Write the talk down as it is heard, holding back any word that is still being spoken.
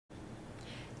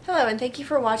Hello, and thank you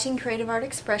for watching Creative Art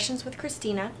Expressions with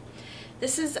Christina.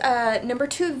 This is number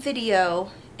 2 video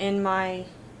in my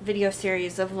video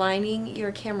series of lining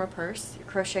your camera purse, your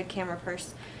crocheted camera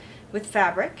purse, with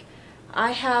fabric.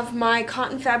 I have my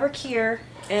cotton fabric here,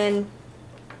 and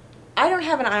I don't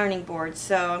have an ironing board,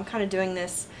 so I'm kind of doing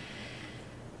this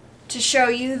to show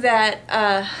you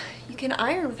that you can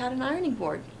iron without an ironing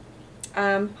board.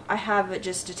 I have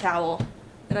just a towel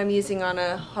that I'm using on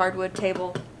a hardwood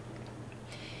table.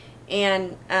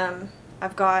 And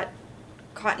I've got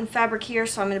cotton fabric here,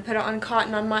 so I'm going to put it on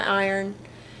cotton on my iron.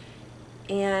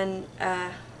 And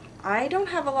I don't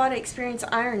have a lot of experience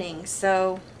ironing,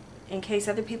 so in case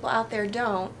other people out there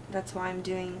don't, that's why I'm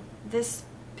doing this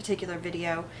particular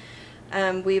video.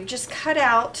 We've just cut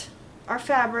out our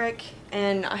fabric,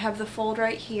 and I have the fold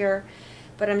right here,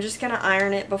 but I'm just going to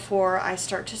iron it before I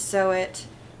start to sew it,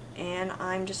 and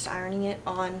I'm just ironing it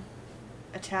on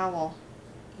a towel.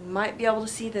 You might be able to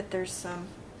see that there's some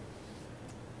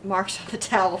marks on the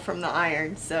towel from the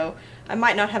iron, so I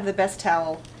might not have the best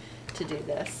towel to do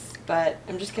this, but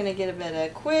I'm just going to give it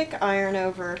a quick iron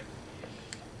over.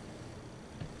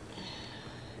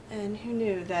 And who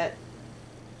knew that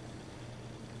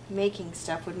making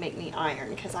stuff would make me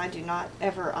iron, because I do not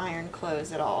ever iron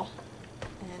clothes at all.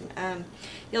 And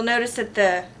you'll notice that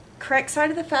the correct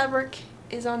side of the fabric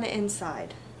is on the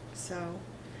inside, so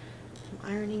I'm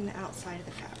ironing the outside of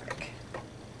the fabric.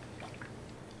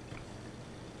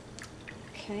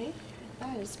 Okay,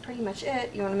 that is pretty much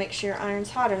it. You want to make sure your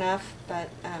iron's hot enough, but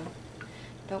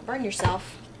don't burn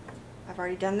yourself. I've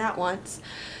already done that once.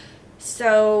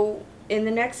 So in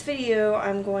the next video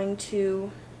I'm going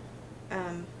to,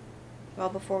 well,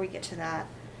 before we get to that,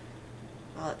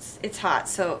 well, it's hot,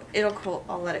 so it'll cool.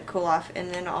 I'll let it cool off,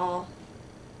 and then I'll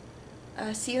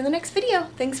see you in the next video.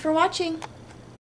 Thanks for watching.